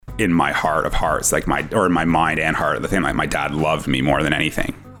in my heart of hearts, like in my mind and heart, the thing, like my dad loved me more than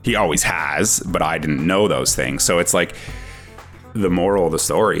anything. He always has, but I didn't know those things. So it's like the moral of the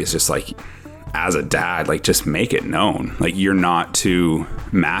story is just like, as a dad, like just make it known. Like you're not too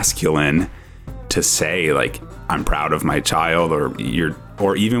masculine to say like, I'm proud of my child,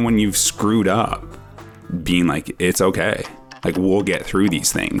 or even when you've screwed up, being like, it's okay. Like we'll get through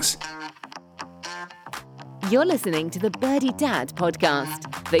these things. You're listening to the Birdie Dad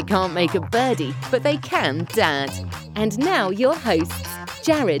podcast. They can't make a birdie, but they can dad. And now your hosts,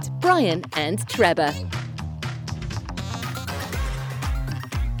 Jared, Brian, and Trevor.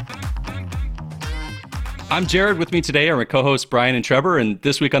 I'm Jared. With me today are my co-hosts Brian and Trevor, and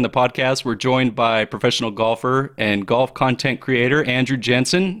this week on the podcast, we're joined by professional golfer and golf content creator Andrew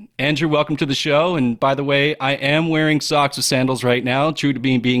Jensen. Andrew, welcome to the show. And by the way, I am wearing socks with sandals right now, true to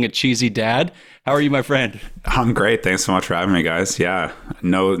being a cheesy dad. How are you, my friend? I'm great. Thanks so much for having me, guys. Yeah,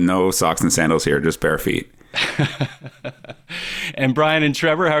 no socks and sandals here, just bare feet. And Brian and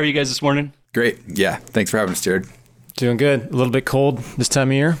Trevor, how are you guys this morning? Great. Yeah, thanks for having us, Jared. Doing good. A little bit cold this time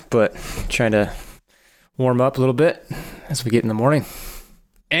of year, but trying to warm up a little bit as we get in the morning.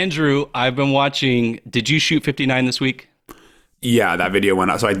 Andrew, I've been watching. Did you shoot 59 this week? Yeah, that video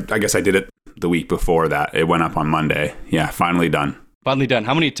went up. So I guess I did it the week before that. It went up on Monday. Yeah, finally done. Finally done.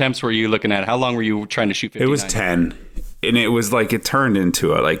 How many attempts were you looking at? How long were you trying to shoot 59? It was 10. And it was like, it turned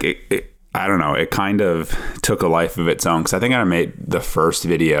into I don't know, it kind of took a life of its own. Because I think I made the first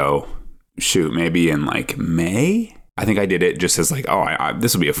video shoot maybe in like May. I think I did it just as like,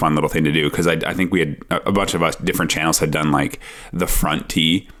 this will be a fun little thing to do. Because I think we had a bunch of us, different channels had done like the front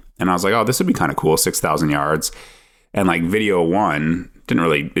tee. And I was like, this would be kind of cool, 6,000 yards. And like video one,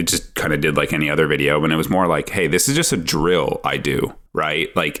 it just kind of did like any other video. And it was more like, hey, this is just a drill I do,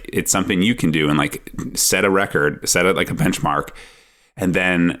 right? Like it's something you can do and like set a record, set it like a benchmark. And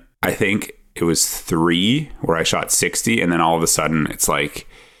then I think it was 3 where I shot 60. And then all of a sudden it's like,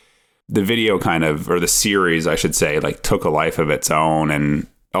 the video kind of, or the series, I should say, like took a life of its own. And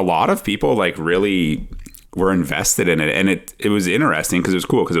a lot of people like really were invested in it. And it was interesting because it was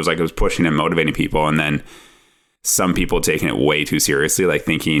cool because it was pushing and motivating people. And then some people taking it way too seriously, like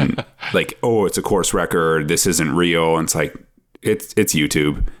thinking like, oh, it's a course record. This isn't real. And it's like, it's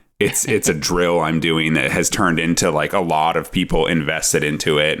YouTube. It's a drill I'm doing that has turned into like a lot of people invested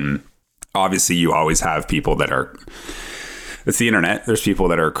into it. And obviously you always have people that are, it's the internet. There's people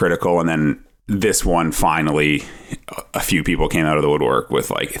that are critical. And then this one, finally, a few people came out of the woodwork with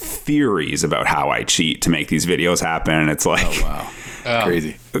like theories about how I cheat to make these videos happen. And it's like, oh, wow.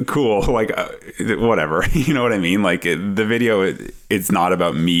 Crazy. Cool. Like, whatever. You know what I mean? Like the video, it's not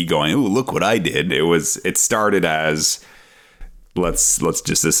about me going, oh, look what I did. It started as, let's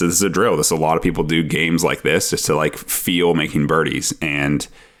just, this is a drill. A lot of people do games like this just to like feel making birdies. And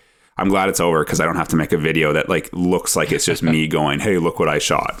I'm glad it's over because I don't have to make a video that like looks like it's just me going, hey, look what I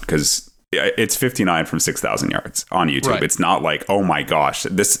shot. Because it's 59 from 6,000 yards on YouTube. Right. It's not like, oh my gosh,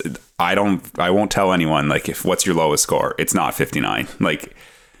 I won't tell anyone like what's your lowest score. It's not 59. Like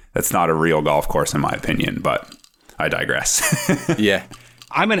that's not a real golf course in my opinion, but I digress. Yeah.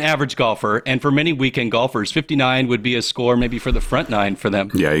 I'm an average golfer, and for many weekend golfers, 59 would be a score maybe for the front 9 for them.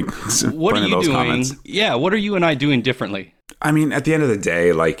 Yeah. What are you doing? Comments. Yeah. What are you and I doing differently? I mean, at the end of the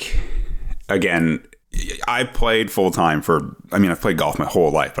day, like, again, I played full time I've played golf my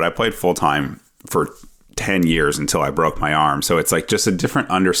whole life, but I played full time for 10 years until I broke my arm. So it's like just a different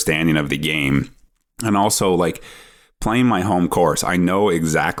understanding of the game. And also like playing my home course, I know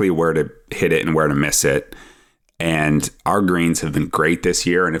exactly where to hit it and where to miss it. And our greens have been great this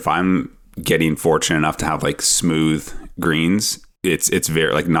year. And if I'm getting fortunate enough to have like smooth greens, it's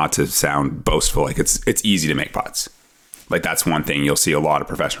very, like, not to sound boastful, like it's easy to make putts. Like that's one thing you'll see a lot of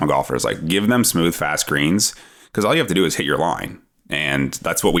professional golfers, like give them smooth, fast greens because all you have to do is hit your line. And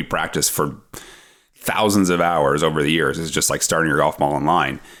that's what we practice for thousands of hours over the years, is just like starting your golf ball in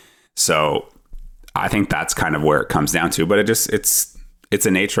line. So I think that's kind of where it comes down to, but it's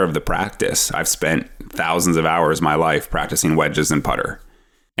a nature of the practice. I've spent thousands of hours of my life practicing wedges and putter.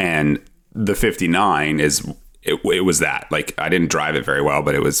 And the 59 it was that. Like I didn't drive it very well,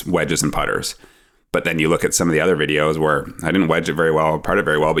 but it was wedges and putters. But then you look at some of the other videos where I didn't wedge it very well, putt it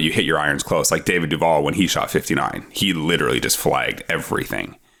very well, but you hit your irons close. Like David Duval, when he shot 59, he literally just flagged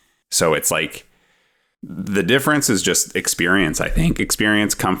everything. So it's like the difference is just experience, I think.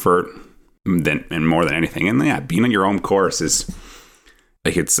 Experience, comfort, and more than anything. And yeah, being on your own course is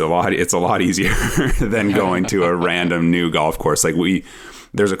like it's a lot easier than going to a random new golf course. Like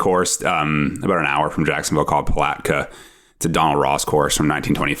there's a course about an hour from Jacksonville called Palatka. It's a Donald Ross course from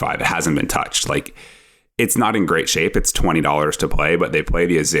 1925. It hasn't been touched. Like it's not in great shape. It's $20 to play, but they play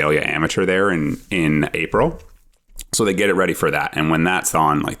the Azalea Amateur there in April. So they get it ready for that. And when that's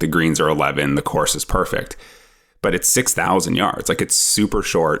on, like the greens are 11, the course is perfect. But it's 6,000 yards. Like it's super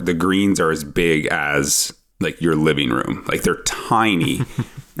short. The greens are as big as like your living room. Like they're tiny.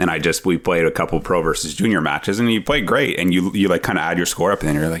 And we played a couple pro versus junior matches and you play great. And you like kind of add your score up and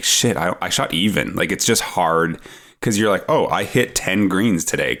then you're like, shit, I shot even. Like it's just hard because you're like, oh, I hit 10 greens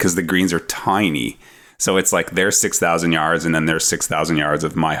today because the greens are tiny. So it's like there's 6,000 yards and then there's 6,000 yards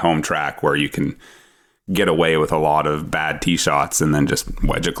of my home track where you can get away with a lot of bad tee shots and then just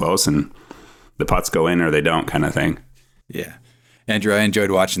wedge it close and the putts go in or they don't kind of thing. Yeah. Andrew, I enjoyed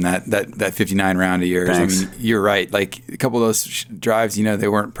watching that 59 round of yours. Thanks. I mean, you're right. Like a couple of those drives, they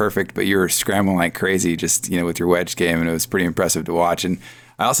weren't perfect, but you were scrambling like crazy just, with your wedge game, and it was pretty impressive to watch. And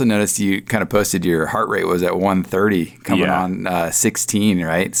I also noticed you kind of posted your heart rate was at 130 coming on 16,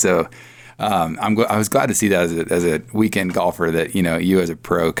 right? So I was glad to see that as a weekend golfer that, you as a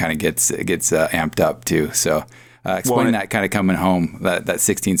pro kind of gets amped up too. So explain that kind of coming home, that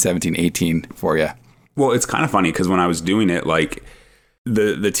 16, 17, 18 for you. Well, it's kind of funny because when I was doing it, like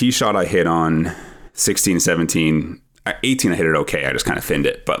the tee shot I hit on 16, 17, 18, I hit it okay. I just kind of thinned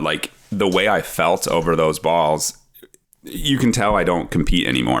it. But like the way I felt over those balls, you can tell I don't compete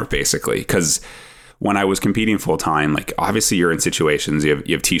anymore, basically. Because when I was competing full time, like obviously you're in situations, you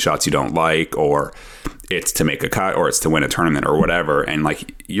have tee shots you don't like, or it's to make a cut, or it's to win a tournament or whatever. And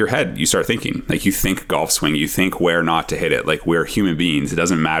like your head, you start thinking, like you think golf swing, you think where not to hit it. Like we're human beings. It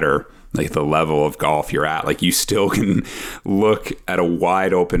doesn't matter like the level of golf you're at. Like you still can look at a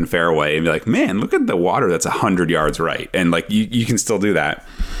wide open fairway and be like, man, look at the water that's 100 yards right. And like you can still do that.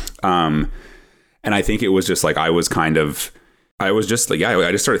 And I think it was just like I just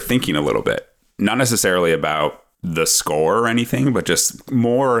started thinking a little bit. Not necessarily about the score or anything, but just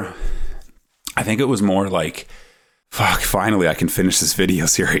more, I think it was more like, fuck, finally I can finish this video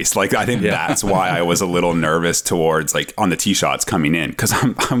series. Like, I think that's why I was a little nervous towards like on the tee shots coming in. Cause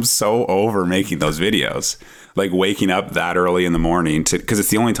I'm so over making those videos, like waking up that early in the morning cause it's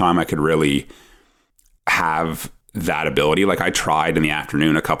the only time I could really have that ability. Like I tried in the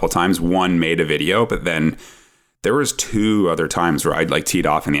afternoon a couple times, one made a video, but then there was 2 other times where I'd like teed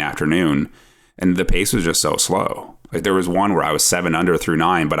off in the afternoon and the pace was just so slow. Like there was one where I was 7 under through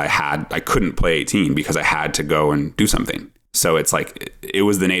 9, but I couldn't play 18 because I had to go and do something. So it's like, it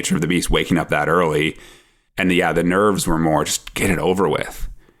was the nature of the beast waking up that early. And the nerves were more just get it over with.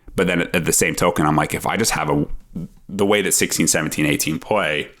 But then at the same token, I'm like, if I just have the way that 16, 17, 18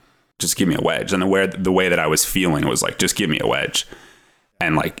 play, just give me a wedge. And the way that I was feeling was like, just give me a wedge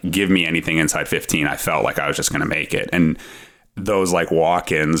and like, give me anything inside 15. I felt like I was just going to make it. And those like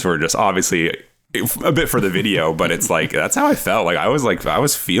walk-ins were just obviously a bit for the video, but it's like, that's how I felt. Like I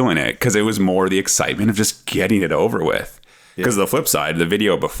was feeling it because it was more the excitement of just getting it over with. Because the flip side, the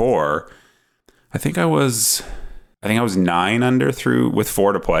video before, I think I was 9 under through with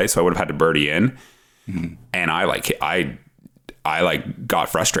 4 to play. So I would have had to birdie in. Mm-hmm. And I got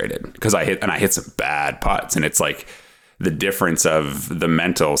frustrated because I hit some bad putts, and it's like the difference of the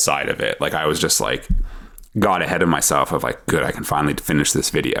mental side of it. Like I was just like, got ahead of myself of like, good, I can finally finish this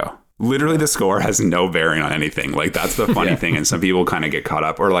video. Literally the score has no bearing on anything. Like that's the funny thing. And some people kind of get caught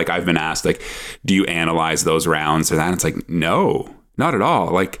up, or like I've been asked, like, do you analyze those rounds or that? And it's like, no, not at all.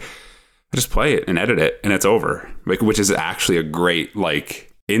 Like I just play it and edit it and it's over. Like, which is actually a great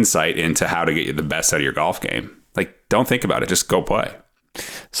like insight into how to get you the best out of your golf game. Like, don't think about it. Just go play.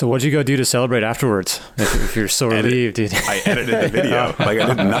 So what'd you go do to celebrate afterwards? If you're so relieved, dude. I edited the video. Like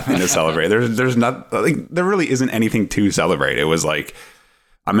I did nothing to celebrate. There's not like, there really isn't anything to celebrate. It was like,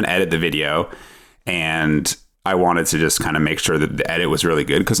 I'm going to edit the video, and I wanted to just kind of make sure that the edit was really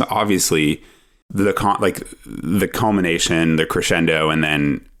good. Cause obviously the culmination, the crescendo, and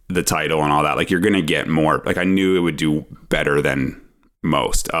then the title and all that, like you're going to get more, like I knew it would do better than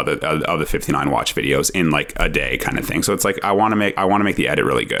most of the 59 watch videos in like a day kind of thing. So it's like, I want to make the edit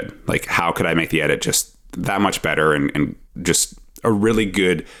really good. Like how could I make the edit just that much better and just a really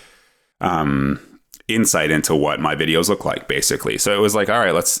good, insight into what my videos look like basically. So it was like, all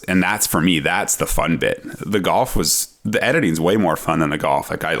right, and that's for me, that's the fun bit. The editing's way more fun than the golf.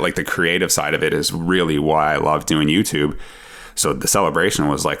 Like I like the creative side of it is really why I love doing YouTube. So the celebration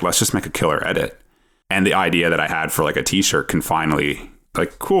was like, let's just make a killer edit. And the idea that I had for like a t-shirt can finally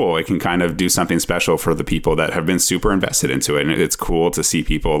like, cool, it can kind of do something special for the people that have been super invested into it. And it's cool to see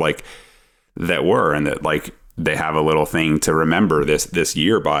people like that were, and that like they have a little thing to remember this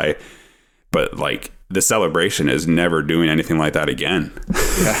year by. But like the celebration is never doing anything like that again.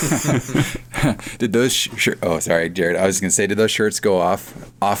 Yeah. Did those oh, sorry, Jared. I was going to say, did those shirts go off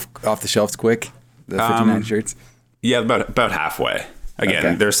the shelves quick? the 59 shirts? Yeah, about halfway. Again,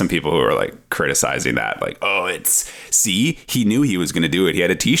 Okay. there's some people who are like criticizing that, like, oh, he knew he was going to do it. He had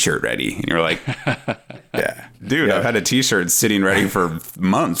a t-shirt ready. And you're like, Yeah. dude, Yeah. I've had a t-shirt sitting ready for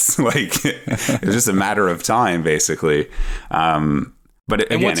months. Like, it's just a matter of time, basically. But And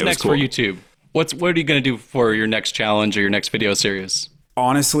again, what's it was next cool. for YouTube? What are you going to do for your next challenge or your next video series?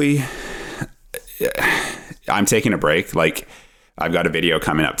 Honestly, I'm taking a break. Like, I've got a video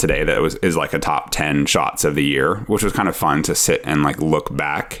coming up today that is like a top 10 shots of the year, which was kind of fun to sit and like look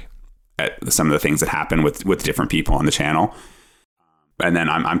back at some of the things that happened with different people on the channel. And then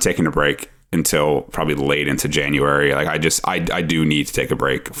I'm taking a break until probably late into January. Like, I do need to take a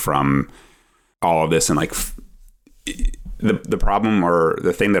break from all of this. And like the problem, or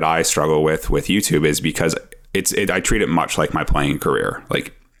the thing that I struggle with YouTube, is because I treat it much like my playing career.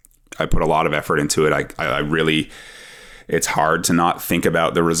 Like, I put a lot of effort into it. I really, it's hard to not think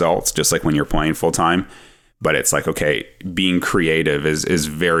about the results, just like when you're playing full time. But it's like, okay, being creative is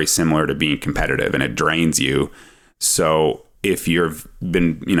very similar to being competitive, and it drains you. So if you've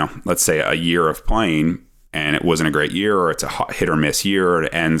been, let's say a year of playing and it wasn't a great year, or it's a hit or miss year, or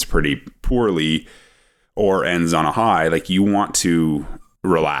it ends pretty poorly or ends on a high, like, you want to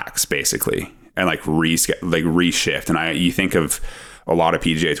relax basically and like reshift. And you think of a lot of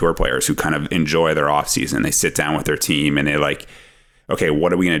PGA Tour players who kind of enjoy their off season. They sit down with their team and they're like, okay,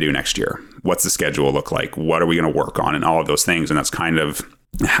 what are we going to do next year? What's the schedule look like? What are we going to work on? And all of those things. And that's kind of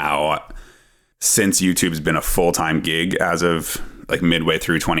how, since YouTube's been a full-time gig as of like midway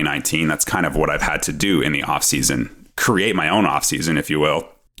through 2019, that's kind of what I've had to do in the off season, create my own off season, if you will.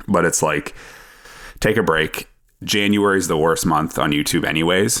 But it's like, take a break. January is the worst month on YouTube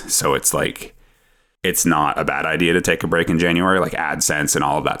anyways. So it's like, it's not a bad idea to take a break in January. Like, AdSense and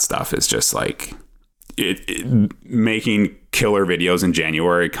all of that stuff is just like, making killer videos in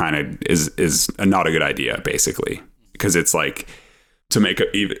January kind of is not a good idea, basically. Because it's like, to make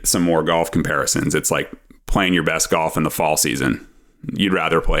some more golf comparisons, it's like playing your best golf in the fall season. You'd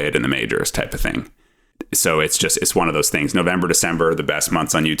rather play it in the majors type of thing. So it's one of those things. November, December, the best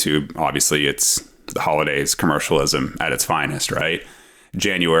months on YouTube. Obviously, it's the holidays, commercialism at its finest, right?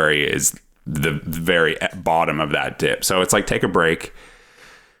 January is the very bottom of that dip. So it's like, take a break.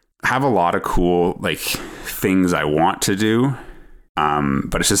 Have a lot of cool like things I want to do,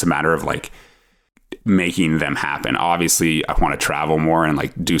 but it's just a matter of like making them happen. Obviously, I want to travel more and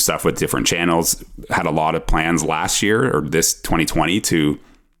like do stuff with different channels. Had a lot of plans last year, or this 2020, to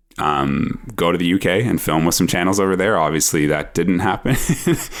go to the UK and film with some channels over there. Obviously, that didn't happen.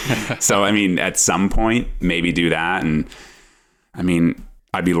 So, I mean, at some point, maybe do that. And I mean,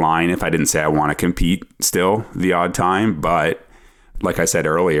 I'd be lying if I didn't say I want to compete still the odd time, but like I said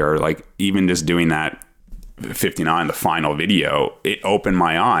earlier, like, even just doing that 59, the final video, it opened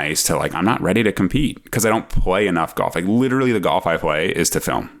my eyes to like, I'm not ready to compete because I don't play enough golf. Like, literally the golf I play is to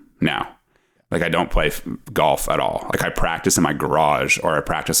film now. Like, I don't play golf at all. Like, I practice in my garage, or I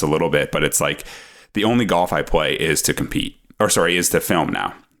practice a little bit, but it's like the only golf I play is to compete, is to film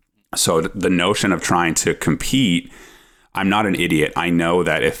now. So the notion of trying to compete, I'm not an idiot. I know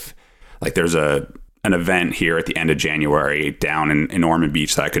that if like there's an event here at the end of January down in Norman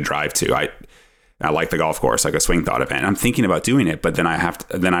Beach that I could drive to, I like the golf course, like a swing thought event. I'm thinking about doing it, but then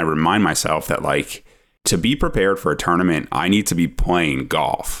I remind myself that like, to be prepared for a tournament, I need to be playing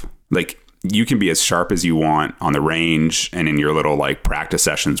golf. Like, you can be as sharp as you want on the range and in your little like practice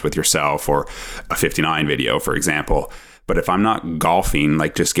sessions with yourself, or a 59 video, for example. But if I'm not golfing,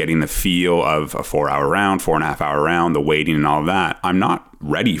 like just getting the feel of a 4-hour round, 4.5-hour round, the weighting and all of that, I'm not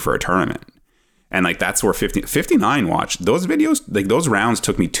ready for a tournament. And like, that's where 59 watch those videos, like those rounds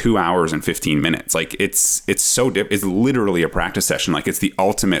took me 2 hours and 15 minutes. Like, it's so it's literally a practice session. Like, it's the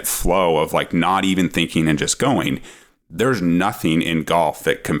ultimate flow of like not even thinking and just going. There's nothing in golf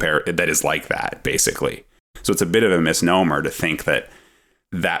that is like that, basically. So it's a bit of a misnomer to think that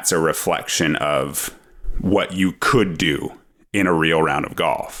that's a reflection of what you could do in a real round of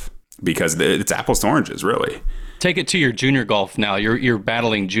golf, because it's apples to oranges, really. Take it to your junior golf now. You're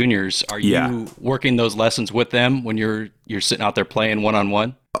battling juniors. Are you working those lessons with them when you're sitting out there playing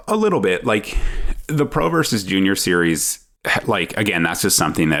one-on-one? A little bit. Like, the Pro versus Junior series, like, again, that's just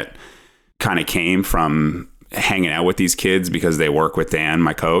something that kind of came from hanging out with these kids, because they work with Dan,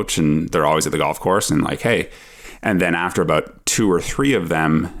 my coach, and they're always at the golf course, and like, hey. And then after about 2 or 3 of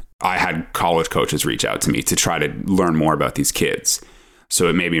them, I had college coaches reach out to me to try to learn more about these kids. So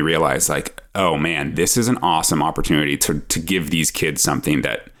it made me realize like, oh man, this is an awesome opportunity to give these kids something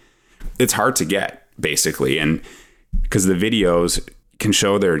that it's hard to get, basically. And because the videos can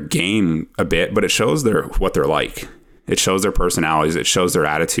show their game a bit, but it shows what they're like. It shows their personalities. It shows their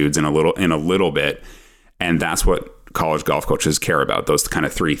attitudes in a little bit. And that's what college golf coaches care about, those kind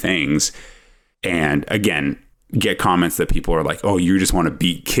of three things. And again, get comments that people are like, oh, you just want to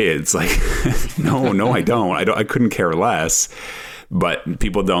beat kids. Like, no, I don't. I couldn't care less. But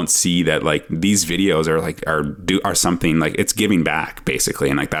people don't see that like these videos are something like it's giving back basically.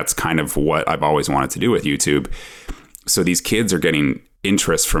 And like, that's kind of what I've always wanted to do with YouTube. So these kids are getting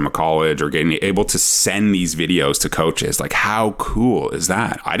interest from a college or getting able to send these videos to coaches. Like, how cool is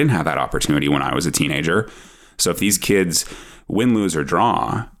that? I didn't have that opportunity when I was a teenager. So if these kids win, lose, or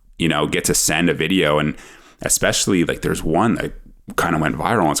draw, get to send a video, and especially like there's one that kind of went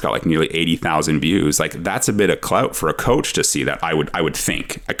viral and it's got like nearly 80,000 views. Like, that's a bit of clout for a coach to see that. I would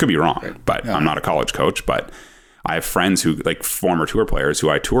think. I could be wrong, but I'm not a college coach. But I have friends who, like, former tour players who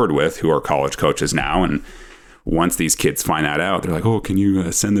I toured with, who are college coaches now. And once these kids find that out, they're like, oh, can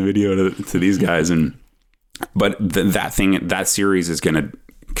you send the video to these guys? But that series is going to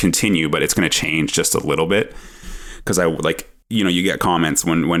continue, but it's going to change just a little bit. Because you get comments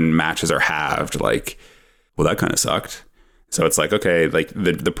when matches are halved, like, well, that kind of sucked. So it's like, okay, like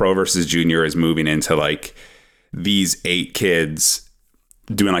the pro versus junior is moving into like these 8 kids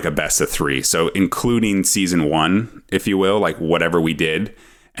doing like a best of 3. So including season 1, if you will, like whatever we did,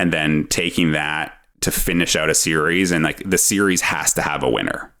 and then taking that to finish out a series, and like the series has to have a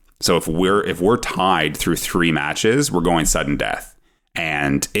winner. So if we're tied through 3 matches, we're going sudden death.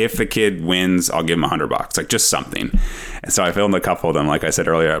 And if the kid wins, I'll give him $100, like just something. And so I filmed a couple of them, like I said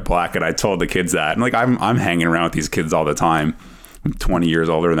earlier, at Black, and I told the kids that. And like I'm hanging around with these kids all the time. I'm 20 years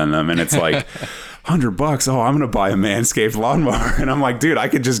older than them, and it's like $100. Oh, I'm gonna buy a Manscaped lawnmower, and I'm like, dude,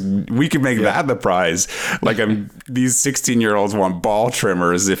 we could make that the prize. Like, these 16-year-olds want ball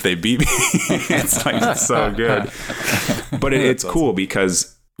trimmers if they beat me. It's like, it's so good, but it's cool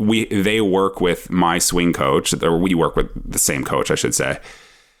because they work with my swing coach, or we work with the same coach, I should say.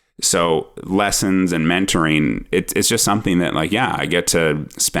 So lessons and mentoring, it's just something that, like, yeah, I get to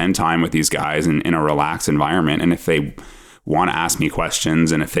spend time with these guys in a relaxed environment. And if they want to ask me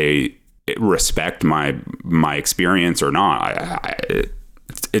questions, and if they respect my experience or not,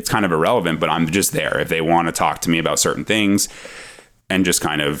 it's kind of irrelevant, but I'm just there. If they want to talk to me about certain things and just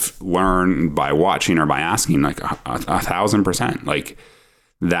kind of learn by watching or by asking, like 1,000%, like,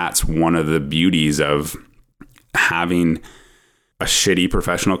 that's one of the beauties of having a shitty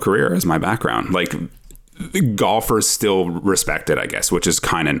professional career as my background. Like, golfers still respect it, I guess, which is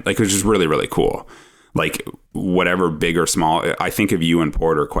really, really cool. Like, whatever big or small, I think of Ewan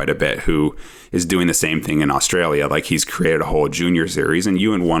Porter quite a bit, who is doing the same thing in Australia. Like, he's created a whole junior series, and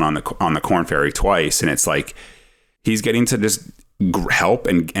Ewan won on the Corn Ferry twice. And it's like, he's getting to just help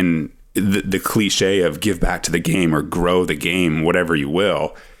and the cliche of give back to the game or grow the game, whatever you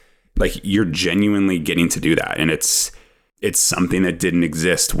will, like, you're genuinely getting to do that. And it's something that didn't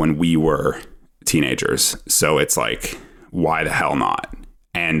exist when we were teenagers. So it's like, why the hell not?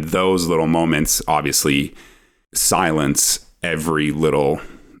 And those little moments obviously silence every little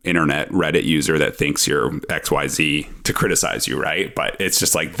internet Reddit user that thinks you're XYZ to criticize you, right? But it's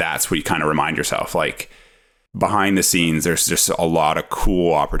just like, that's what you kind of remind yourself, like, behind the scenes, there's just a lot of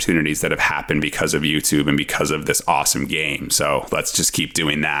cool opportunities that have happened because of YouTube and because of this awesome game. So let's just keep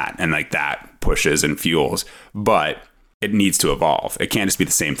doing that. And like, that pushes and fuels, but it needs to evolve. It can't just be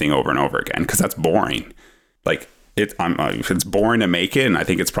the same thing over and over again, because that's boring. Like, it's boring to make it, and I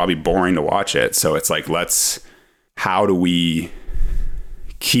think it's probably boring to watch it. So it's like, how do we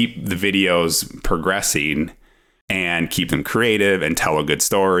keep the videos progressing and keep them creative and tell a good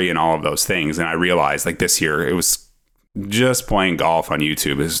story and all of those things? And I realized, like, this year, it was just playing golf on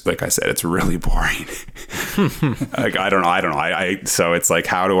YouTube is, like I said, it's really boring. Like, I don't know. So it's like,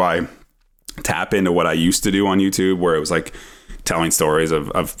 how do I tap into what I used to do on YouTube, where it was like telling stories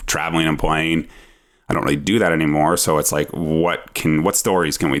of traveling and playing? I don't really do that anymore. So it's like, what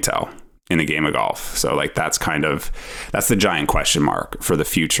stories can we tell in the game of golf? So like, that's the giant question mark for the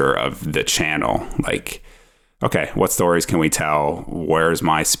future of the channel. Like, okay, what stories can we tell? Where's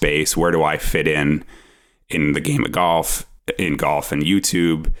my space? Where do I fit in the game of golf, in golf and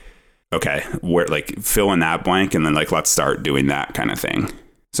YouTube? Okay, where, like, fill in that blank, and then, like, let's start doing that kind of thing.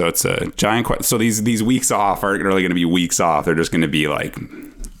 So it's a giant question. So these weeks off aren't really going to be weeks off. They're just going to be like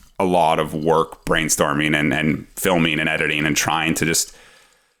a lot of work, brainstorming and filming and editing and trying to just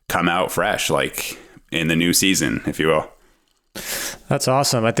come out fresh, like, in the new season, if you will. That's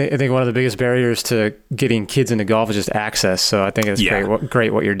awesome. I think one of the biggest barriers to getting kids into golf is just access. So I think it's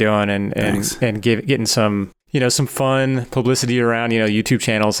great what you're doing, and getting some, some fun publicity around, YouTube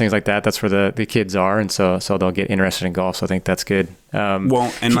channels, things like that. That's where the kids are. And so they'll get interested in golf. So I think that's good.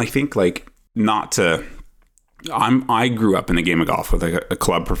 Well, and I think, like, not to I grew up in the game of golf with like a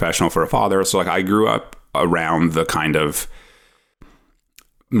club professional for a father. So like I grew up around the kind of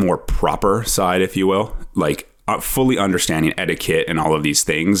more proper side, if you will, like fully understanding etiquette and all of these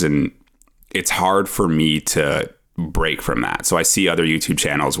things. And it's hard for me to break from that. So I see other YouTube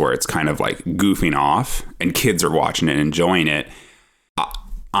channels where it's kind of like goofing off and kids are watching it and enjoying it.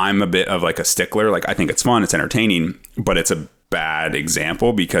 I'm a bit of like a stickler. Like I think it's fun, it's entertaining, but it's a bad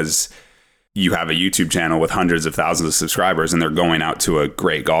example because you have a YouTube channel with hundreds of thousands of subscribers and they're going out to a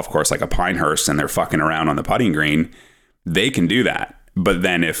great golf course like a Pinehurst and they're fucking around on the putting green. They can do that. But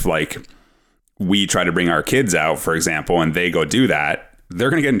then if like we try to bring our kids out, for example, and they go do that, they're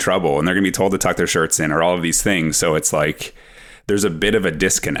going to get in trouble and they're going to be told to tuck their shirts in or all of these things. So it's like there's a bit of a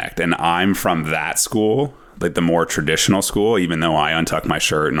disconnect. And I'm from that school, like the more traditional school, even though I untuck my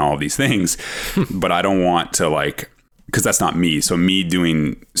shirt and all of these things. But I don't want to like, because that's not me. So me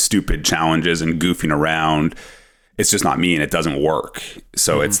doing stupid challenges and goofing around, it's just not me and it doesn't work.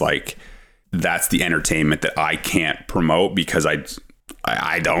 So it's like, that's the entertainment that I can't promote because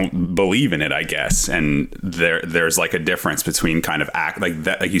I don't believe in it, I guess. And there's like a difference between kind of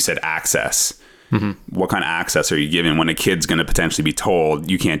like you said, access. What kind of access are you giving when a kid's going to potentially be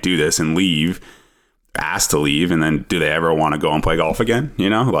told you can't do this and leave, asked to leave, and then do they ever want to go and play golf again? You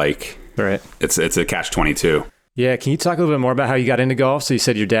know, like right. It's a catch-22. Yeah. Can you talk a little bit more about how you got into golf? So you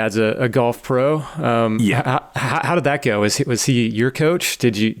said your dad's a golf pro. Yeah. How did that go? Was he your coach? Do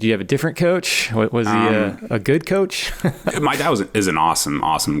you have a different coach? Was he a good coach? My dad is an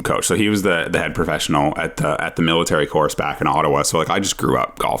awesome coach. So he was the head professional at the military course back in Ottawa. So like I just grew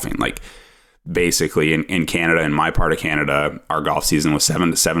up golfing. Like basically in Canada, in my part of Canada, our golf season was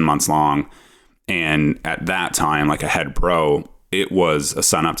 7 months long. And at that time, like a head pro, it was a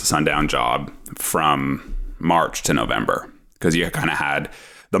sun up to sundown job from March to November, because you kind of had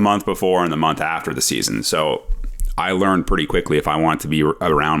the month before and the month after the season. So I learned pretty quickly if I wanted to be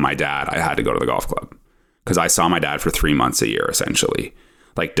around my dad, I had to go to the golf club, because I saw my dad for 3 months a year, essentially,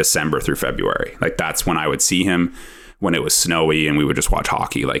 like December through February. Like that's when I would see him, when it was snowy and we would just watch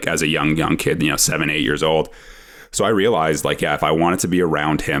hockey, like as a young kid, 7, 8 years old. So I realized like, yeah, if I wanted to be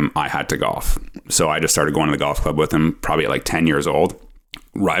around him, I had to golf. So I just started going to the golf club with him probably at like 10 years old,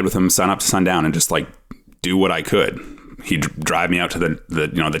 ride with him sun up to sundown and just like do what I could. He'd drive me out to the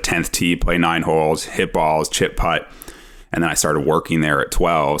 10th tee, play 9 holes, hit balls, chip putt. And then I started working there at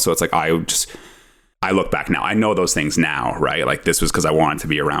 12. So it's like, I look back now, I know those things now, right? Like this was because I wanted to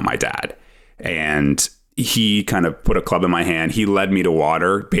be around my dad. And he kind of put a club in my hand. He led me to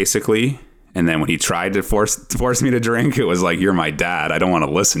water basically. And then when he tried to force me to drink, it was like, you're my dad. I don't want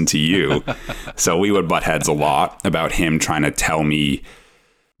to listen to you. So we would butt heads a lot about him trying to tell me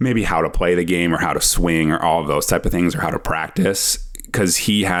maybe how to play the game or how to swing or all of those type of things or how to practice, because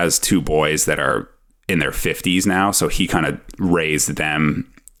he has 2 boys that are in their 50s now. So he kind of raised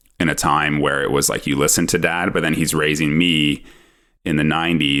them in a time where it was like, you listen to dad, but then he's raising me in the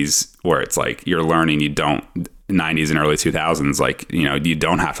 90s where it's like, you're learning, 90s and early 2000s, like, you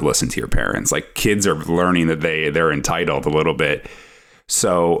don't have to listen to your parents. Like kids are learning that they're entitled a little bit.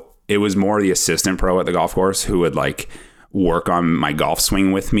 So it was more the assistant pro at the golf course who would like work on my golf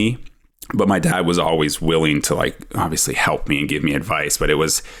swing with me, but my dad was always willing to like obviously help me and give me advice. But it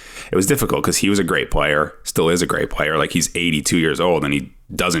was difficult because he was a great player, still is a great player. Like he's 82 years old and he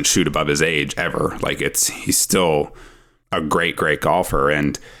doesn't shoot above his age ever. Like he's still a great golfer,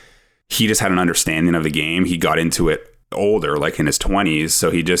 and he just had an understanding of the game. He got into it older, like in his 20s,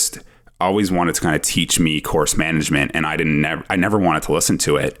 so he just always wanted to kind of teach me course management, and I never wanted to listen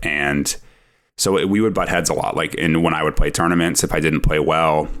to it. And so we would butt heads a lot. Like, and when I would play tournaments, if I didn't play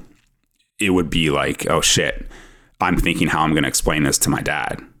well, it would be like, oh shit, I'm thinking how I'm going to explain this to my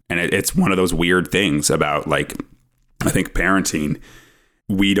dad. And it's one of those weird things about like, I think parenting,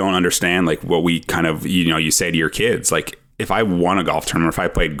 we don't understand like what we kind of, you say to your kids, like, if I won a golf tournament, if I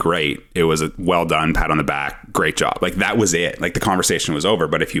played great, it was a well done, pat on the back, great job. Like that was it. Like the conversation was over.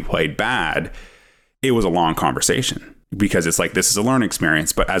 But if you played bad, it was a long conversation, because it's like, this is a learning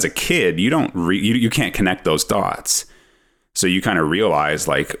experience. But as a kid, you can't connect those dots. So you kind of realize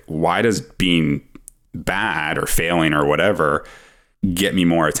like, why does being bad or failing or whatever get me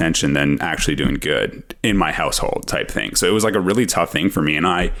more attention than actually doing good in my household type thing? So it was like a really tough thing for me. And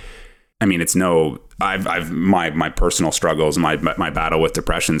I mean, it's my personal struggles, my battle with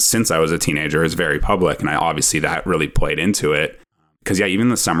depression since I was a teenager is very public. And obviously that really played into it. Because yeah, even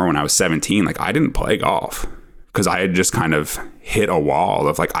the summer when I was 17, like I didn't play golf because I had just kind of hit a wall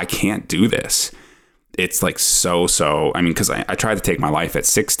of like, I can't do this. It's like, I mean, because I tried to take my life at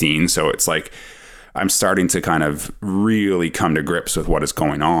 16. So it's like, I'm starting to kind of really come to grips with what is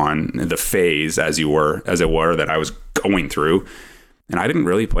going on, the phase as it were that I was going through. And I didn't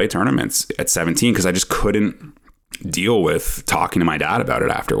really play tournaments at 17 because I just couldn't deal with talking to my dad about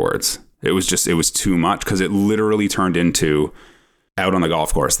it afterwards. It was too much, because it literally turned into, out on the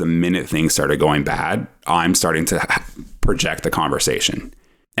golf course, the minute things started going bad, I'm starting to project the conversation.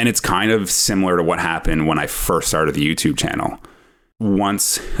 And it's kind of similar to what happened when I first started the YouTube channel.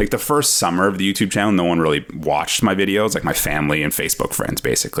 Once, like the first summer of the YouTube channel, no one really watched my videos, like my family and Facebook friends,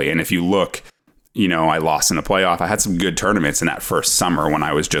 basically. And if you look, I lost in a playoff. I had some good tournaments in that first summer when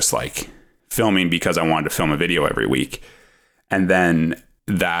I was just like filming because I wanted to film a video every week. And then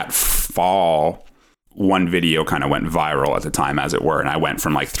that fall, one video kind of went viral at the time, as it were. And I went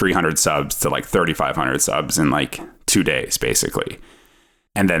from like 300 subs to like 3,500 subs in like 2 days, basically.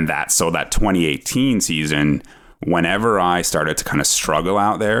 And then that 2018 season, whenever I started to kind of struggle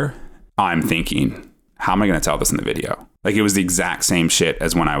out there, I'm thinking, how am I going to tell this in the video? Like, it was the exact same shit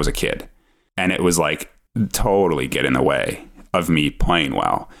as when I was a kid. And it was like totally get in the way of me playing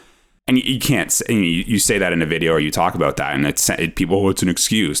well. And you can't say, you say that in a video or you talk about that and it's an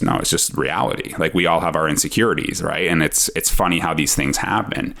excuse. No, it's just reality. Like, we all have our insecurities, right? And it's funny how these things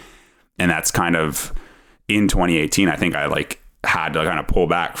happen. And that's kind of in 2018, I think I had to kind of pull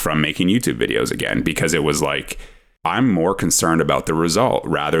back from making YouTube videos again, because it was like, I'm more concerned about the result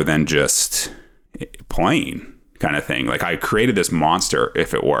rather than just playing kind of thing. Like, I created this monster,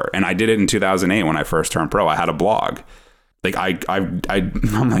 if it were, and I did it in 2008 when I first turned pro. I had a blog. Like,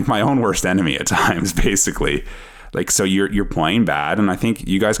 I'm like my own worst enemy at times, basically. Like, so you're playing bad, and I think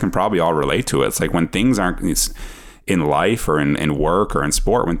you guys can probably all relate to it. It's like when things aren't, it's in life or in work or in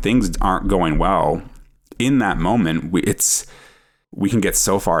sport, when things aren't going well, in that moment, we can get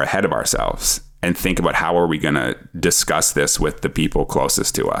so far ahead of ourselves and think about how are we going to discuss this with the people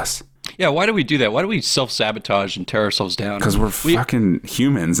closest to us. Yeah, why do we do that? Why do we self-sabotage and tear ourselves down? Because we're fucking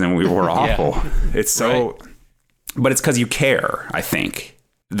humans and we're awful. Yeah. It's so... Right. But it's because you care, I think.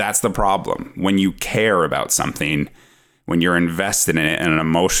 That's the problem. When you care about something, when you're invested in it at an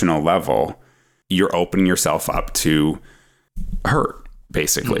emotional level, you're opening yourself up to hurt,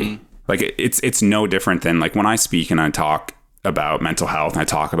 basically. Mm-hmm. Like, it's no different than, like, when I speak and I talk about mental health and I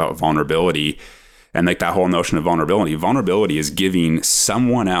talk about vulnerability and like that whole notion of vulnerability is giving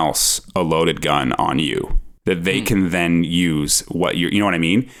someone else a loaded gun on you that they can then use what you know what I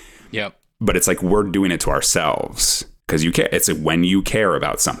mean? Yep. But it's like, we're doing it to ourselves because you care. It's like when you care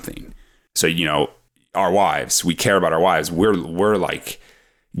about something. So, our wives, we care about our wives. We're like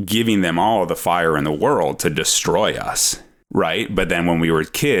giving them all of the fire in the world to destroy us. Right. But then when we were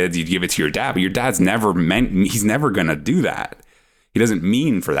kids, you'd give it to your dad, but your dad's he's never going to do that. He doesn't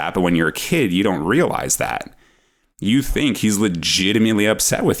mean for that. But when you're a kid, you don't realize that. You think he's legitimately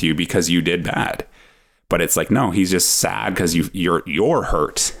upset with you because you did bad. But it's like, no, he's just sad because you're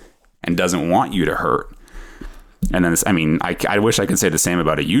hurt and doesn't want you to hurt. And then, I wish I could say the same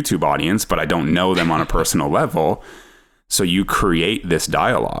about a YouTube audience, but I don't know them on a personal level. So you create this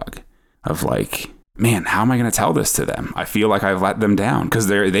dialogue of like, man, how am I going to tell this to them? I feel like I've let them down because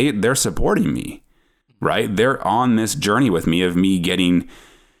they're supporting me, right? They're on this journey with me of me getting,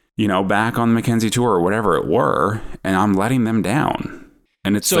 back on the Mackenzie Tour or whatever it were, and I'm letting them down.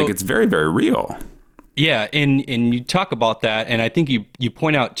 And it's it's very, very real. Yeah, and you talk about that, and I think you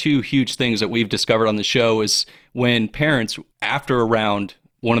point out two huge things that we've discovered on the show is when parents, after a round,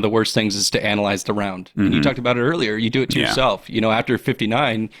 one of the worst things is to analyze the round. Mm-hmm. And you talked about it earlier. You do it to yourself. After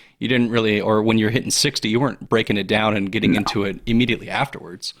 59, you didn't really, or when you're hitting 60, you weren't breaking it down and getting into it immediately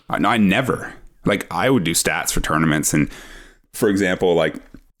afterwards. No, I never. Like, I would do stats for tournaments. And for example, like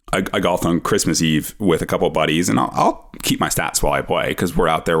I golfed on Christmas Eve with a couple of buddies, and I'll keep my stats while I play because we're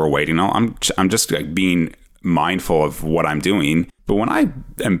out there, we're waiting. I'm just like being mindful of what I'm doing. But when I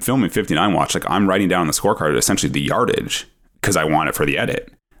am filming 59 watch, like I'm writing down on the scorecard essentially the yardage because I want it for the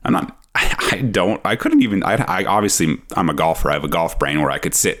edit. I couldn't even, obviously I'm a golfer. I have a golf brain where I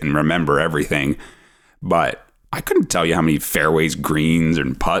could sit and remember everything, but I couldn't tell you how many fairways, greens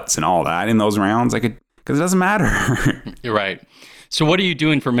and putts and all that in those rounds. Because it doesn't matter. You're right. So what are you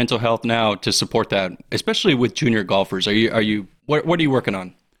doing for mental health now to support that, especially with junior golfers? What are you working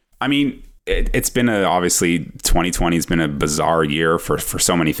on? It's been obviously 2020 has been a bizarre year for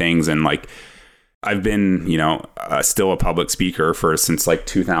so many things. And like, I've been, still a public speaker since like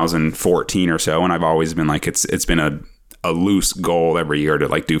 2014 or so. And I've always been like, it's been a loose goal every year to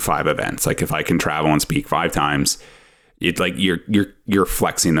like do 5 events. Like if I can travel and speak 5 times, it's like you're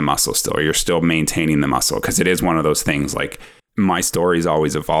flexing the muscle still, or you're still maintaining the muscle. Cause it is one of those things like my story is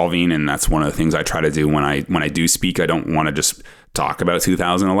always evolving. And that's one of the things I try to do when I do speak. I don't want to just talk about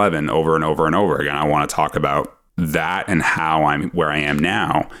 2011 over and over and over again. I want to talk about that and how I'm where I am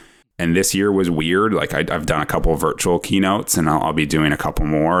now. And this year was weird. Like I've done a couple of virtual keynotes, and I'll be doing a couple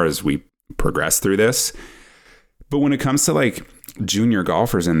more as we progress through this. But when it comes to like junior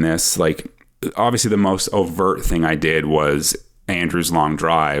golfers in this, like obviously the most overt thing I did was Andrew's long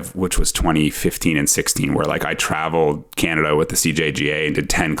drive, which was 2015 and 16, where like I traveled Canada with the CJGA and did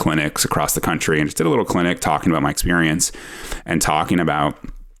 10 clinics across the country and just did a little clinic talking about my experience and talking about,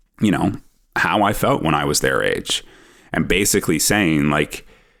 you know, how I felt when I was their age, and basically saying like,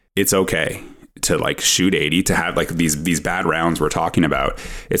 it's okay to like shoot 80, to have like these bad rounds we're talking about.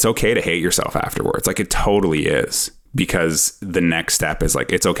 It's okay to hate yourself afterwards. Like it totally is, because the next step is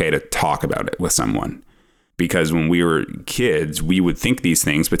like, it's okay to talk about it with someone. Because when we were kids, we would think these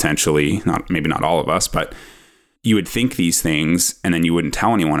things potentially, maybe not all of us, but you would think these things and then you wouldn't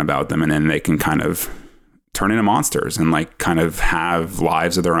tell anyone about them. And then they can kind of turn into monsters and like kind of have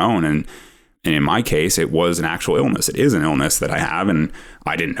lives of their own. And in my case, it was an actual illness. It is an illness that I have. And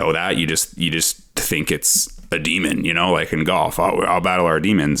I didn't know that. You just think it's a demon, you know, like in golf, I'll battle our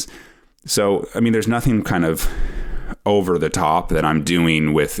demons. So, I mean, there's nothing kind of over the top that I'm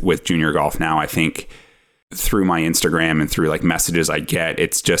doing with junior golf now. I think through my Instagram and through like messages I get,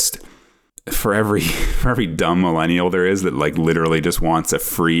 it's just for every dumb millennial there is that like literally just wants a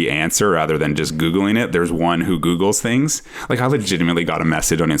free answer rather than just Googling it. There's one who Googles things. Like I legitimately got a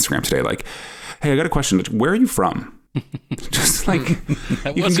message on Instagram today, like, hey, I got a question. Where are you from? Just like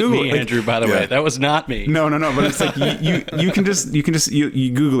that wasn't me, Andrew, by the way. That was not me. No. But it's like you can just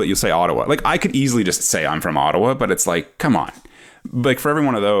Google it. You'll say Ottawa. Like I could easily just say I'm from Ottawa, but it's like, come on. Like for every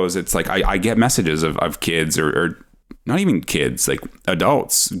one of those, it's like I get messages of kids or not even kids, like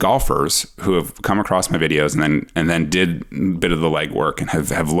adults, golfers who have come across my videos and then did a bit of the legwork and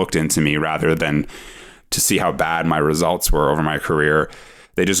have looked into me rather than to see how bad my results were over my career.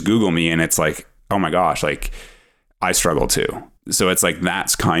 They just Google me and it's like, oh my gosh, like I struggle too. So it's like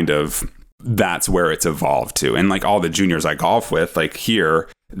that's where it's evolved to. And like all the juniors I golf with, like here,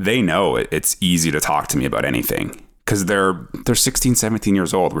 they know it's easy to talk to me about anything. Because they're 16, 17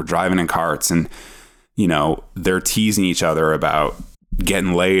 years old. We're driving in carts and, you know, they're teasing each other about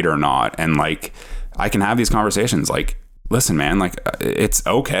getting laid or not. And like, I can have these conversations like, listen, man, like it's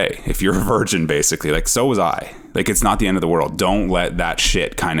okay if you're a virgin, basically. Like, so was I. Like, it's not the end of the world. Don't let that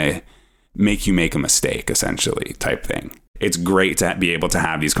shit kind of make you make a mistake, essentially, type thing. It's great to be able to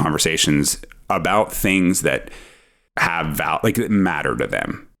have these conversations about things that have that matter to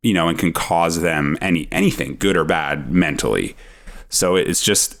them, you know, and can cause them anything good or bad mentally. So it's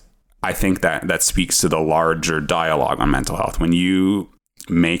just, I think that speaks to the larger dialogue on mental health. When you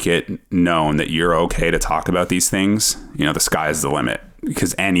make it known that you're okay to talk about these things, you know, the sky's the limit,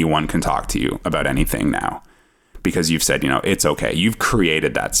 because anyone can talk to you about anything now because you've said, you know, it's okay. You've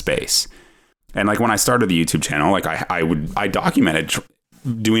created that space. And like when I started the YouTube channel, like I documented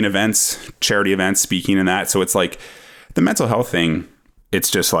doing events, charity events, speaking and that. So it's like the mental health thing, it's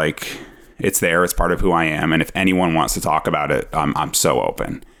just like, it's there. It's part of who I am. And if anyone wants to talk about it, I'm so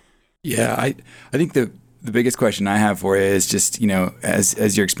open. Yeah. I think the biggest question I have for you is just, you know,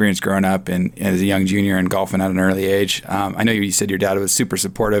 as your experience growing up and as a young junior and golfing at an early age, I know you said your dad was super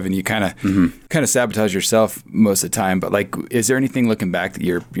supportive and you kind of sabotage yourself most of the time, but like, is there anything looking back that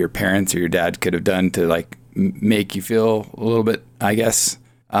your parents or your dad could have done to like make you feel a little bit, I guess,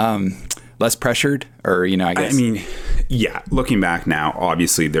 less pressured, or, you know, I guess. I mean, yeah, looking back now,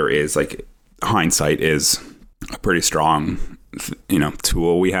 obviously there is like hindsight is a pretty strong, you know,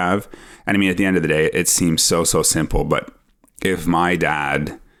 tool we have. And I mean, at the end of the day, it seems so simple, but if my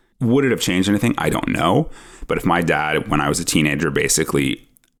dad, would it have changed anything? I don't know. But if my dad, when I was a teenager, basically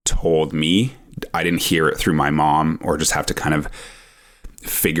told me, I didn't hear it through my mom or just have to kind of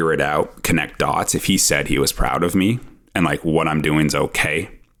figure it out, connect dots. If he said he was proud of me and like what I'm doing is okay,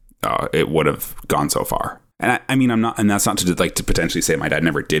 it would have gone so far. And I mean, I'm not, and that's not to like to potentially say my dad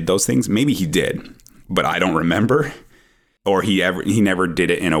never did those things. Maybe he did, but I don't remember. Or he never did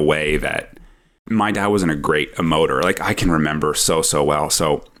it in a way that my dad wasn't a great emoter. Like I can remember so well.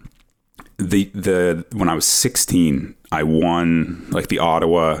 So the when I was 16, I won like the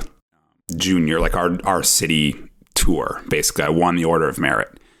Ottawa Junior, like our city tour. Basically, I won the Order of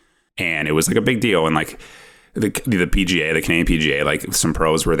Merit, and it was like a big deal. And like the PGA, the Canadian PGA, like some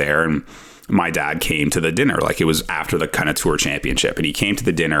pros were there, and my dad came to the dinner. Like it was after the kind of tour championship, and he came to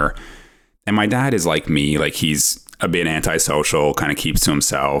the dinner. And my dad is like me, like he's a bit antisocial, kind of keeps to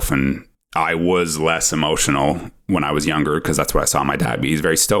himself. And I was less emotional when I was younger because that's what I saw my dad be. He's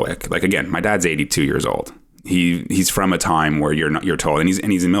very stoic. Like, again, my dad's 82 years old. He's from a time where you're told, and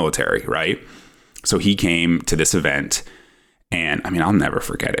he's in military, right? So he came to this event And I mean, I'll never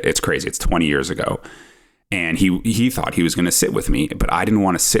forget it. It's crazy. It's 20 years ago. And he thought he was going to sit with me, but I didn't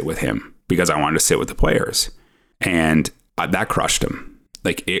want to sit with him because I wanted to sit with the players. And that crushed him.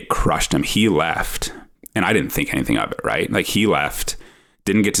 Like, it crushed him. He left, and I didn't think anything of it, right? Like, he left,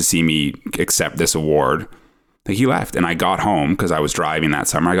 didn't get to see me accept this award. Like, he left, and I got home because I was driving that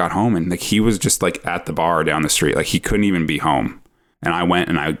summer. I got home, and like, he was just like at the bar down the street. Like, he couldn't even be home. And I went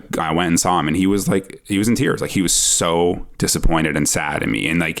and saw him, and he was in tears. Like, he was so disappointed and sad in me.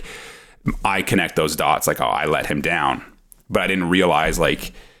 And like, I connect those dots, like, oh, I let him down. But I didn't realize,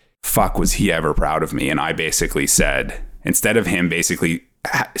 like, fuck, was he ever proud of me? And I basically said, instead of him basically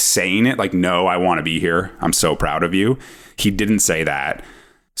saying it, like, no, I want to be here, I'm so proud of you, he didn't say that.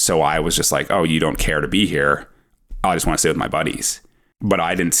 So I was just like, oh, you don't care to be here, I just want to stay with my buddies. But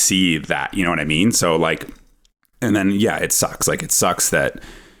I didn't see that, you know what I mean? So like, and then, yeah, it sucks. Like, it sucks that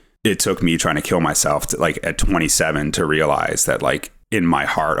it took me trying to kill myself to, like, at 27 to realize that, like, in my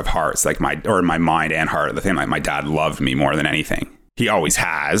heart of hearts, like in my mind and heart, the thing, like, my dad loved me more than anything. He always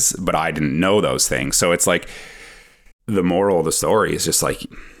has, but I didn't know those things. So it's like, the moral of the story is just like,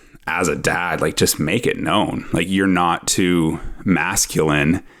 as a dad, like, just make it known. Like, you're not too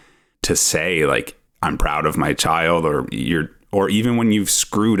masculine to say, like, I'm proud of my child, or even when you've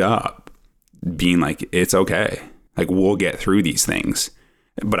screwed up, being like, it's okay. Like, we'll get through these things.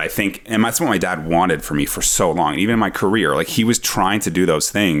 But I think, and that's what my dad wanted for me for so long, even in my career, like, he was trying to do those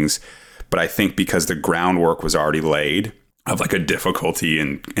things. But I think because the groundwork was already laid of, like, a difficulty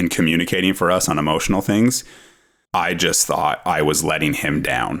in communicating for us on emotional things, I just thought I was letting him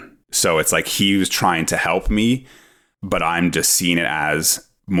down. So it's like, he was trying to help me, but I'm just seeing it as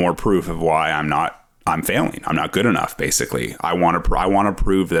more proof of why I'm failing. I'm not good enough, basically. I want to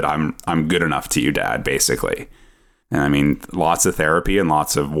prove that I'm good enough to you, Dad, basically. And I mean, lots of therapy and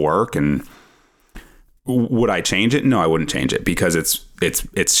lots of work. And would I change it? No, I wouldn't change it, because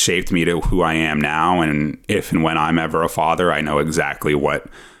it's shaped me to who I am now. And if and when I'm ever a father, I know exactly what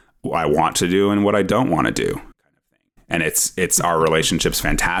I want to do and what I don't want to do. And it's our relationship's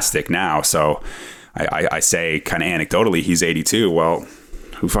fantastic now. So I say, kind of anecdotally, he's 82. Well,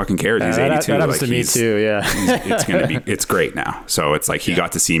 who fucking cares? He's 82. That happens to me too. Yeah. It's great now. So it's like, he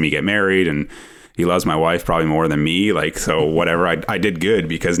got to see me get married, and he loves my wife probably more than me. Like, so whatever, I did good,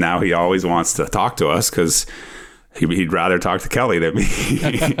 because now he always wants to talk to us, because he'd rather talk to Kelly than me.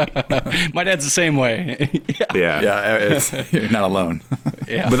 My dad's the same way. Yeah. You're not alone.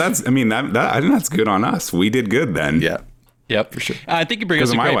 Yeah. But I think that's good on us. We did good then. Yeah. Yep, for sure. I think you bring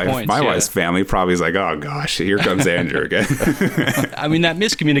us a great point. My wife's family probably is like, oh gosh, here comes Andrew again. I mean, that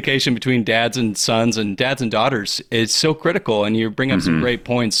miscommunication between dads and sons and dads and daughters is so critical. And you bring up some great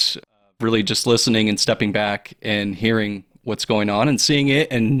points, really just listening and stepping back and hearing what's going on and seeing it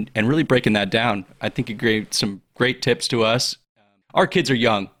and really breaking that down. I think you gave some great tips to us. Our kids are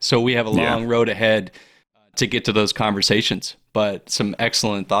young, so we have a long road ahead to get to those conversations, but some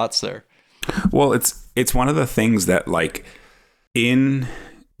excellent thoughts there. Well, it's one of the things that, like, in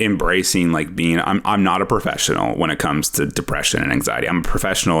embracing, like, being, I'm not a professional when it comes to depression and anxiety. I'm a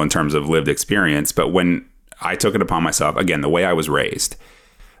professional in terms of lived experience, but when I took it upon myself, again, the way I was raised,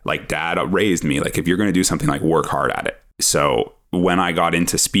 like, Dad raised me, like, if you're going to do something, like, work hard at it. So when I got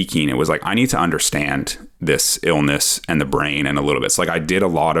into speaking, it was like, I need to understand this illness and the brain and a little bit. So, like, I did a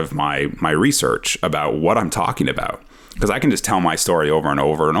lot of my research about what I'm talking about, because I can just tell my story over and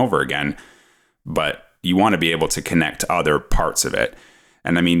over and over again, but you want to be able to connect to other parts of it.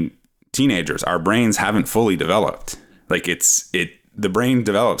 And I mean, teenagers, our brains haven't fully developed. Like, the brain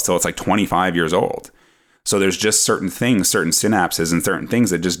develops till it's like 25 years old. So there's just certain things, certain synapses and certain things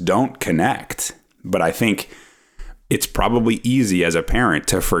that just don't connect. But I think it's probably easy as a parent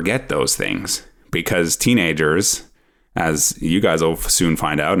to forget those things, because teenagers, as you guys will soon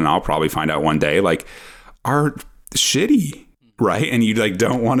find out, and I'll probably find out one day, like, are shitty. Right. And you, like,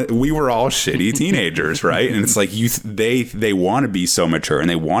 don't want to, we were all shitty teenagers. Right. And it's like, they want to be so mature and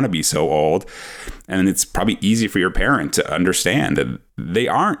they want to be so old. And it's probably easy for your parent to understand that they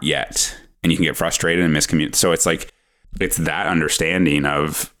aren't yet. And you can get frustrated and miscommunicate. So it's like, it's that understanding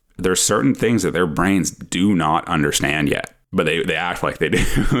of, there's certain things that their brains do not understand yet, but they act like they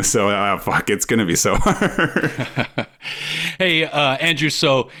do. So fuck, it's going to be so hard. Hey, Andrew,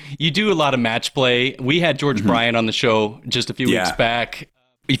 so you do a lot of match play. We had George Bryan on the show just a few weeks back.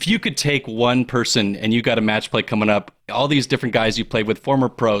 If you could take one person and you got a match play coming up, all these different guys you played with, former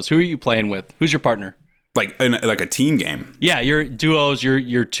pros, who are you playing with? Who's your partner? Like a team game? Yeah, your duos,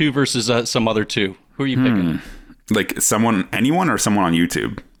 your two versus some other two. Who are you picking? Like anyone or someone on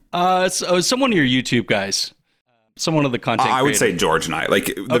YouTube? Someone of your YouTube guys. someone of the content I would creators? say George and I. Like,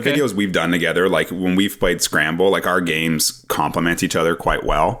 the videos we've done together, like when we've played Scramble, like our games complement each other quite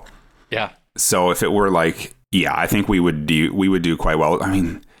well. Yeah. So if it were like, yeah, I think we would do quite well. I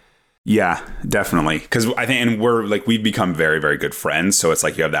mean, yeah, definitely. Because I think, and we've become very, very good friends. So it's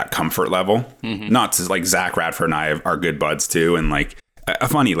like you have that comfort level. Mm-hmm. Not to, like, Zach Radford and I are good buds too. And like,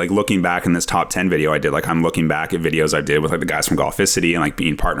 funny, like looking back in this top 10 video I did, like I'm looking back at videos I did with like the guys from Golficity and like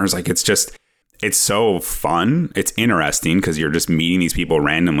being partners. Like it's so fun. It's interesting because you're just meeting these people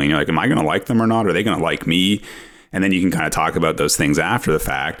randomly and you're like, am I going to like them or not? Are they going to like me? And then you can kind of talk about those things after the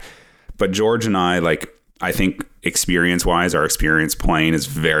fact. But George and I, like, I think experience-wise, our experience playing is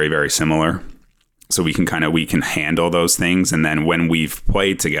very, very similar. So we can handle those things. And then when we've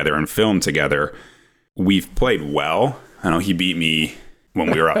played together and filmed together, we've played well. I know he beat me when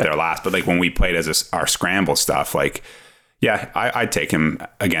we were up there last, but like when we played as our Scramble stuff, like, yeah, I'd take him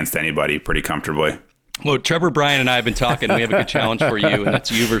against anybody pretty comfortably. Well, Trevor, Brian, and I have been talking. We have a good challenge for you, and that's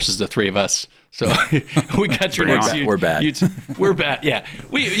you versus the three of us. So we got your next. We're bad. We're bad. Yeah,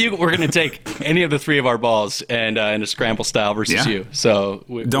 we're going to take any of the three of our balls and in a Scramble style versus you. So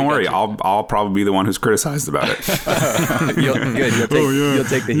don't worry, I'll probably be the one who's criticized about it. You'll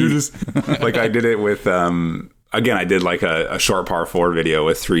take the heat. Like I did it with. Again, I did like a short par 4 video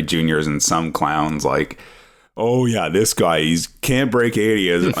with 3 juniors and some clowns like, oh yeah, this guy, he can't break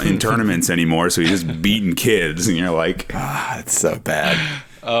 80 in tournaments anymore, so he's just beating kids. And you're like, it's so bad.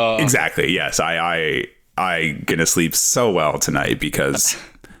 Exactly. Yes, I gonna sleep so well tonight because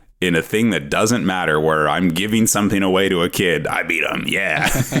in a thing that doesn't matter, where I'm giving something away to a kid, I beat him. Yeah,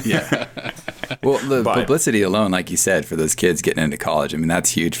 yeah. Well, the publicity alone, like you said, for those kids getting into college, I mean, that's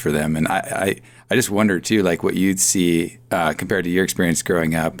huge for them. And I just wonder too, like what you'd see compared to your experience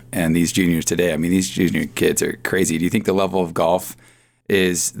growing up and these juniors today. I mean, these junior kids are crazy. Do you think the level of golf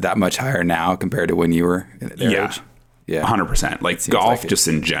is that much higher now compared to when you were their age? Yeah, 100%. Like golf, just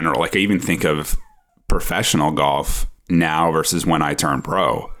in general. Like I even think of professional golf now versus when I turned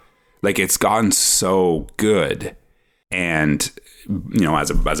pro. Like it's gotten so good, and you know,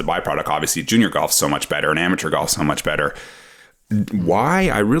 as a byproduct, obviously junior golf's so much better and amateur golf's so much better. Why?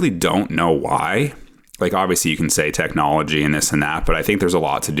 I really don't know why. Like obviously you can say technology and this and that, but I think there's a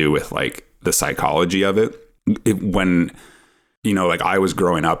lot to do with like the psychology of it. When, you know, like I was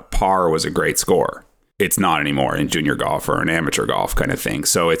growing up, par was a great score. It's not anymore in junior golf or in amateur golf kind of thing.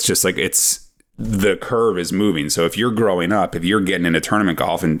 So it's just like the curve is moving. So if you're growing up, if you're getting into tournament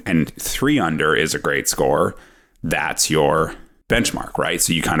golf and 3 under is a great score, that's your benchmark, right?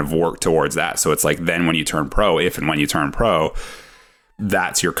 So you kind of work towards that. So it's like then when you turn pro, if and when you turn pro,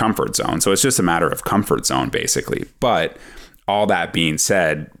 that's your comfort zone. So it's just a matter of comfort zone basically. But all that being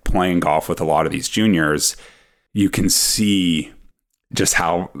said, playing golf with a lot of these juniors, you can see just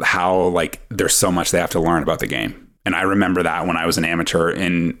how like there's so much they have to learn about the game. And I remember that when I was an amateur,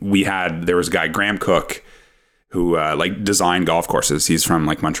 and there was a guy, Graham Cook, who like designed golf courses. He's from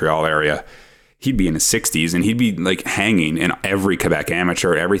like Montreal area. He'd be in his 60s and he'd be like hanging in every Quebec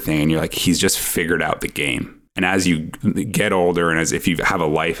amateur, everything. And you're like, he's just figured out the game. And as you get older and as if you have a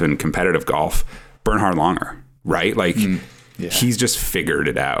life in competitive golf, Bernhard Langer, right? Like he's just figured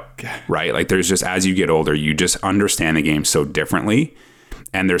it out, right? Like there's just, as you get older, you just understand the game so differently.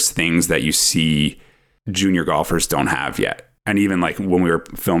 And there's things that you see junior golfers don't have yet. And even like when we were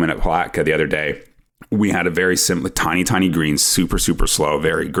filming at Palatka the other day, we had a very simple, tiny green, super, super slow,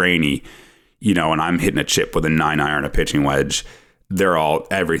 very grainy, you know, and I'm hitting a chip with a 9-iron, a pitching wedge.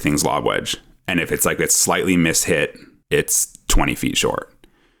 Everything's lob wedge. And if it's like it's slightly mishit, it's 20 feet short,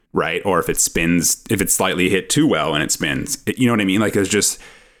 right? Or if it spins, if it's slightly hit too well and it spins, you know what I mean? Like there's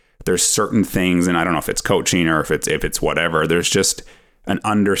certain things, and I don't know if it's coaching or if it's whatever, there's just an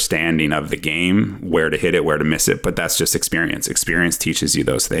understanding of the game, where to hit it, where to miss it. But that's just experience. Experience teaches you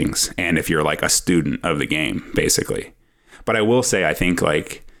those things. And if you're like a student of the game, basically. But I will say, I think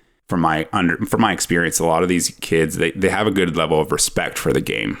like from my experience, a lot of these kids, they have a good level of respect for the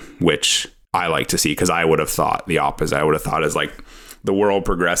game, which I like to see, because I would have thought the opposite. I would have thought as like the world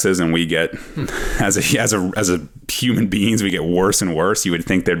progresses and we get as a human beings, we get worse and worse. You would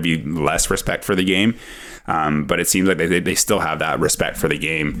think there'd be less respect for the game. But it seems like they still have that respect for the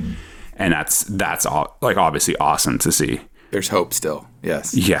game, and that's all, like obviously awesome to see. There's hope still.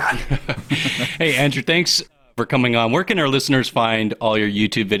 Yes. Yeah. Hey, Andrew, thanks for coming on. Where can our listeners find all your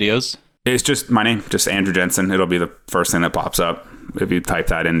YouTube videos? It's just my name, just Andrew Jensen. It'll be the first thing that pops up if you type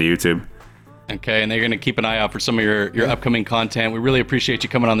that into YouTube. Okay, and they're going to keep an eye out for some of your upcoming content. We really appreciate you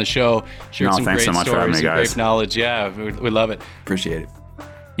coming on the show. Shared some thanks great so much stories, for having me, guys. Great knowledge. Yeah, we love it. Appreciate it.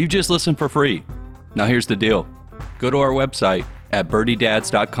 You just listened for free. Now here's the deal. Go to our website at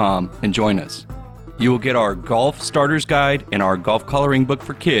birdiedads.com and join us. You will get our Golf Starter's Guide and our Golf Coloring Book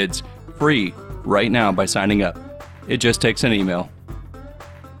for Kids free right now by signing up. It just takes an email.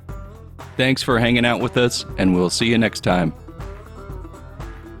 Thanks for hanging out with us, and we'll see you next time.